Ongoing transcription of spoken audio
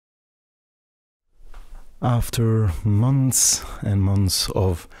After months and months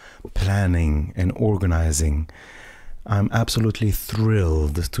of planning and organizing, I'm absolutely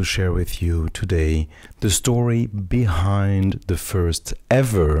thrilled to share with you today the story behind the first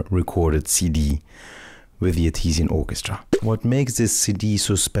ever recorded CD with the Etesiane Orchestra. What makes this CD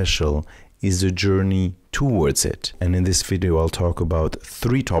so special is the journey towards it. And in this video, I'll talk about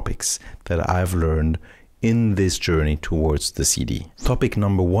 3 topics that I've learned in this journey towards the CD. Topic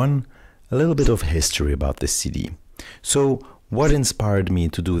number 1, a little bit of history about this CD. So, what inspired me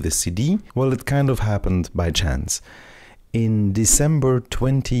to do this CD? Well, it kind of happened by chance. In December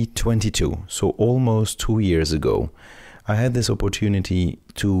 2022, so almost 2 years ago, I had this opportunity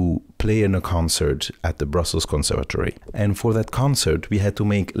to play in a concert at the Brussels Conservatory. And for that concert, we had to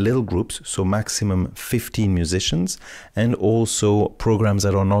make little groups, so maximum 15 musicians, and also programs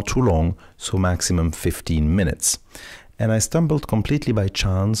that are not too long, so maximum 15 minutes. And I stumbled completely by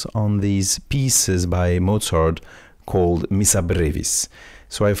chance on these pieces by Mozart called Missa Brevis.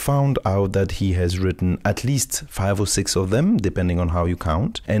 So I found out that he has written at least 5 or 6 of them, depending on how you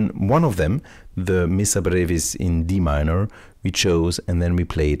count. And one of them, the Missa Brevis in D minor, we chose and then we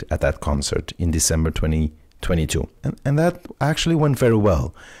played at that concert in December 2022. And that actually went very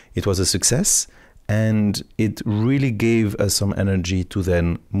well. It was a success. And it really gave us some energy to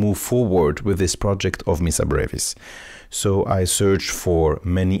then move forward with this project of Missa Brevis. So I searched for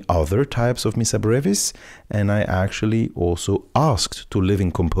many other types of Missa Brevis, and I actually also asked to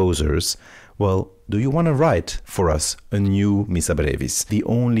living composers, well, do you want to write for us a new Missa Brevis? The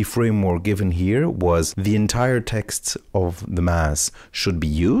only framework given here was the entire text of the Mass should be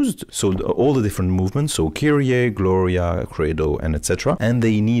used, so all the different movements, so Kyrie, Gloria, Credo, and etc. And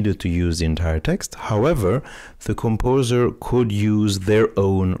they needed to use the entire text. However, the composer could use their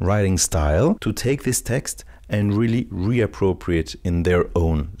own writing style to take this text and really reappropriate in their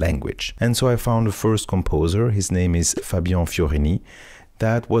own language. And so I found the first composer, his name is Fabian Fiorini,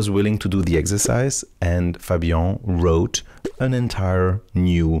 that was willing to do the exercise, and Fabian wrote an entire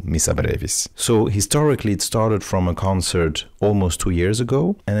new Missa Brevis. So historically it started from a concert almost 2 years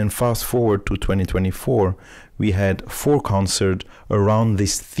ago, and then fast forward to 2024, we had 4 concerts around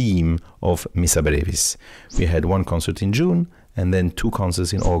this theme of Missa Brevis. We had 1 concert in June, and then 2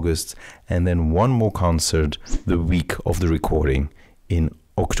 concerts in August, and then 1 more concert the week of the recording in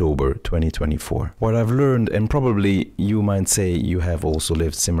October 2024. What I've learned, and probably you might say you have also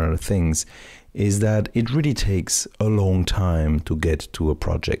lived similar things, is that it really takes a long time to get to a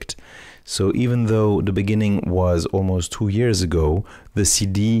project. So even though the beginning was almost 2 years ago, the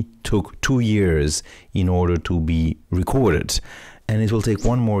CD took 2 years in order to be recorded. And it will take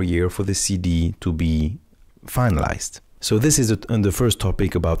 1 more year for the CD to be finalized. So this is the first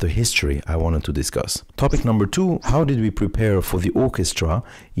topic about the history I wanted to discuss. Topic number 2, how did we prepare for the orchestra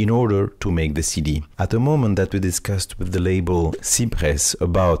in order to make the CD? At the moment that we discussed with the label Cypress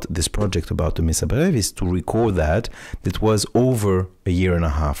about this project about the Missa Brevis to record that, it was over a year and a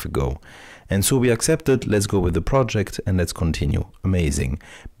half ago. And so we accepted, let's go with the project and let's continue. Amazing.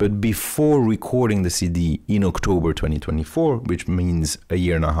 But before recording the CD in October 2024, which means a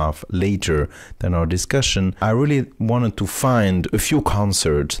year and a half later than our discussion, I really wanted to find a few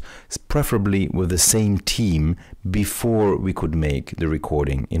concerts, preferably with the same team, before we could make the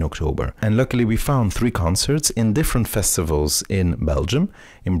recording in October. And luckily we found 3 concerts in different festivals in Belgium,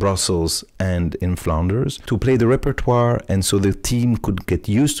 in Brussels and in Flanders, to play the repertoire, and so the team could get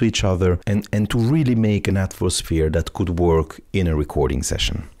used to each other and to really make an atmosphere that could work in a recording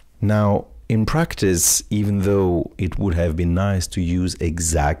session. Now, in practice, even though it would have been nice to use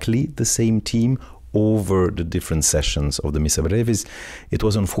exactly the same team over the different sessions of the Missa Brevis, it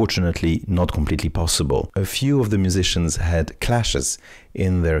was unfortunately not completely possible. A few of the musicians had clashes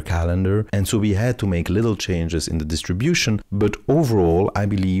in their calendar, and so we had to make little changes in the distribution, but overall I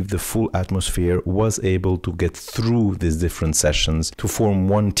believe the full atmosphere was able to get through these different sessions to form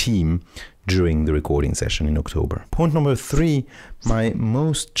one team during the recording session in October. Point number 3, my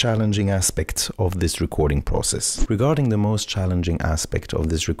most challenging aspect of this recording process. Regarding the most challenging aspect of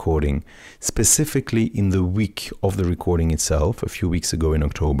this recording, specifically in the week of the recording itself, a few weeks ago in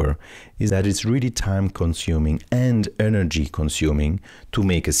October, is that it's really time consuming and energy consuming to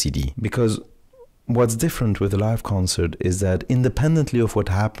make a CD. Because what's different with a live concert is that independently of what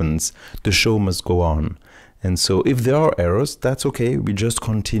happens, the show must go on. And so if there are errors, that's okay. We just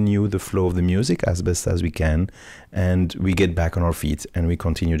continue the flow of the music as best as we can, and we get back on our feet and we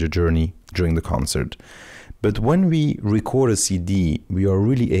continue the journey during the concert. But when we record a CD, we are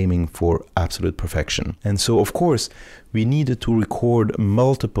really aiming for absolute perfection. And so, of course, we needed to record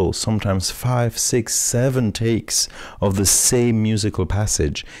multiple, sometimes 5, 6, 7 takes of the same musical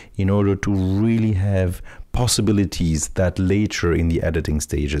passage in order to really have possibilities that later in the editing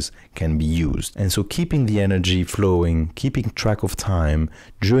stages can be used. And so keeping the energy flowing, keeping track of time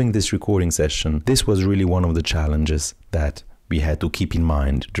during this recording session, this was really one of the challenges that we had to keep in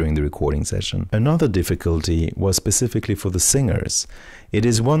mind during the recording session. Another difficulty was specifically for the singers. It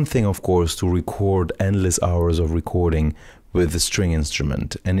is one thing, of course, to record endless hours of recording with the string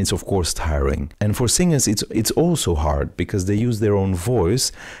instrument, and it's of course tiring. And for singers it's also hard because they use their own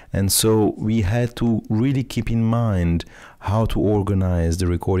voice, and so we had to really keep in mind how to organize the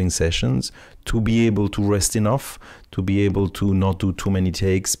recording sessions to be able to rest enough, to be able to not do too many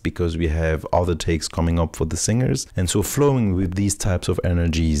takes because we have other takes coming up for the singers. And so flowing with these types of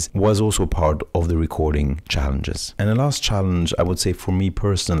energies was also part of the recording challenges. And the last challenge, I would say for me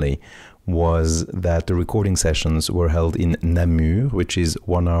personally, was that the recording sessions were held in Namur, which is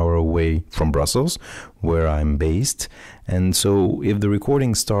 1 hour away from Brussels, where I'm based. And so if the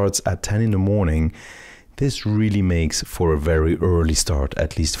recording starts at 10 in the morning, this really makes for a very early start,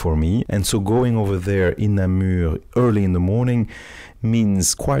 at least for me. And so going over there in Namur early in the morning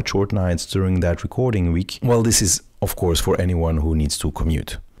means quite short nights during that recording week. Well, this is, of course, for anyone who needs to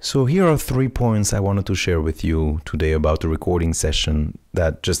commute. So here are 3 points I wanted to share with you today about the recording session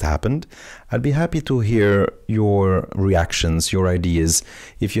that just happened. I'd be happy to hear your reactions, your ideas,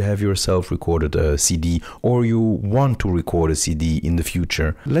 if you have yourself recorded a CD or you want to record a CD in the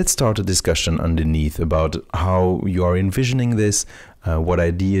future. Let's start a discussion underneath about how you are envisioning this, what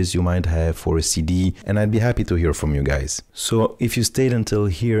ideas you might have for a CD, and I'd be happy to hear from you guys. So if you stayed until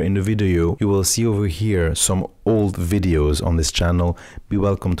here in the video, you will see over here some old videos on this channel. Be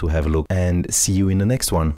welcome to have a look and see you in the next one.